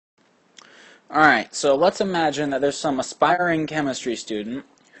Alright, so let's imagine that there's some aspiring chemistry student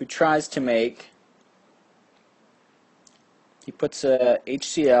who tries to make, he puts a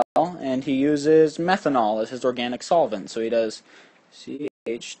HCl and he uses methanol as his organic solvent. So he does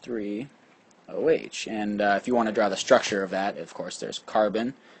CH3OH. And if you want to draw the structure of that, of course, there's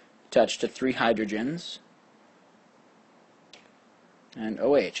carbon attached to 3 hydrogens and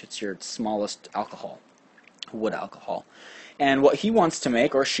OH. It's your smallest alcohol, wood alcohol. And what he wants to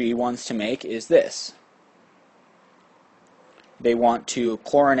make, or she wants to make, is this. They want to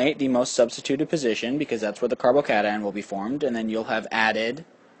chlorinate the most substituted position because that's where the carbocation will be formed, and then you'll have added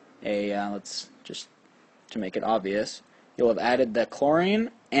a, let's just, to make it obvious, you'll have added the chlorine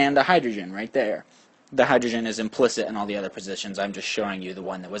and a hydrogen right there. The hydrogen is implicit in all the other positions. I'm just showing you the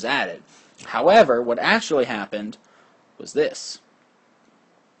one that was added. However, what actually happened was this.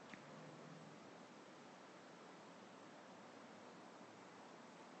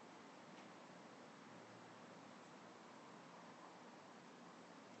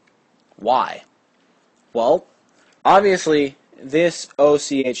 Why? Well, obviously, this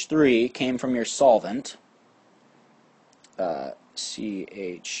OCH3 came from your solvent,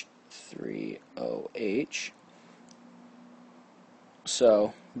 CH3OH.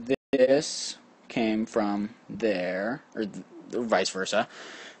 So this came from there, or vice versa.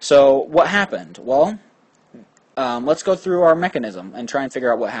 So what happened? Well, let's go through our mechanism and try and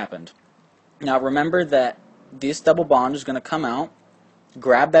figure out what happened. Now remember that this double bond is going to come out,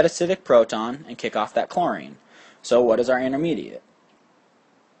 grab that acidic proton, and kick off that chlorine. So what is our intermediate?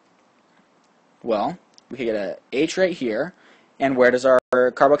 Well, we can get a H right here, and where does our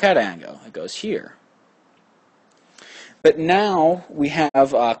carbocation go? It goes here. But now we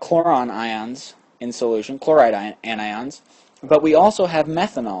have chloron ions in solution, chloride anions, but we also have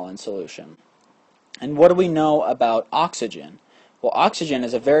methanol in solution. And what do we know about oxygen? Well, oxygen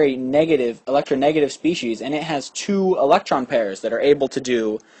is a very negative, electronegative species, and it has 2 electron pairs that are able to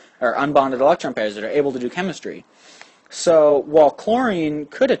do, or unbonded electron pairs that are able to do chemistry. So while chlorine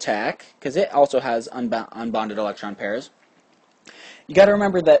could attack, because it also has unbonded electron pairs, you got to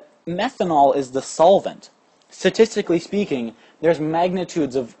remember that methanol is the solvent. Statistically speaking, there's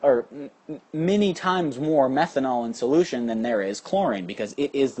magnitudes of, or many times more methanol in solution than there is chlorine, because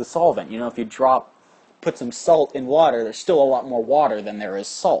it is the solvent. You know, if you put some salt in water, there's still a lot more water than there is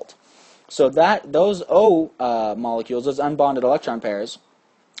salt. So those O molecules, those unbonded electron pairs,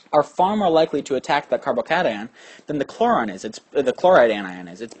 are far more likely to attack the carbocation than the chlorine is. The chloride anion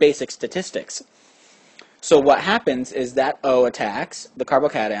is. It's basic statistics. So what happens is that O attacks the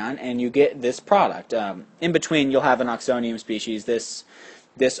carbocation, and you get this product. In between, you'll have an oxonium species. This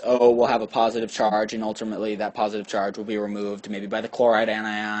O will have a positive charge, and ultimately that positive charge will be removed maybe by the chloride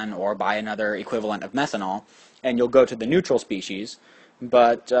anion or by another equivalent of methanol, and you'll go to the neutral species.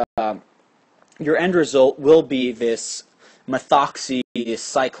 But your end result will be this methoxy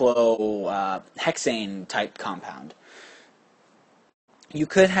cyclohexane type compound. You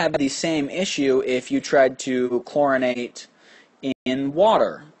could have the same issue if you tried to chlorinate in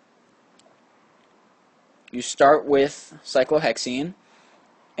water. You start with cyclohexene,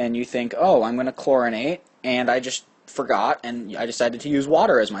 and you think, oh, I'm going to chlorinate, and I just forgot, and I decided to use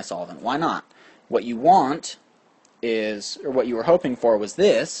water as my solvent. Why not? What you want is, or what you were hoping for was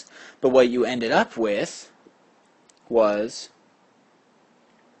this, but what you ended up with was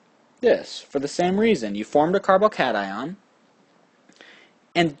this. For the same reason, you formed a carbocation,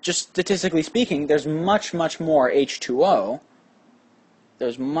 and just statistically speaking, there's much, much more H2O.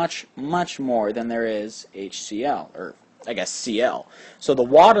 There's much, much more than there is HCl, or I guess Cl. So the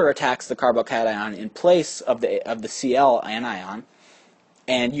water attacks the carbocation in place of the Cl anion,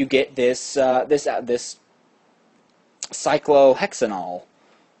 and you get this this cyclohexanol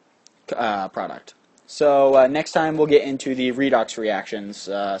product. So next time we'll get into the redox reactions,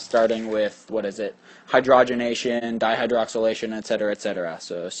 starting with, what is it, hydrogenation, dihydroxylation, etc., etc.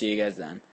 So see you guys then.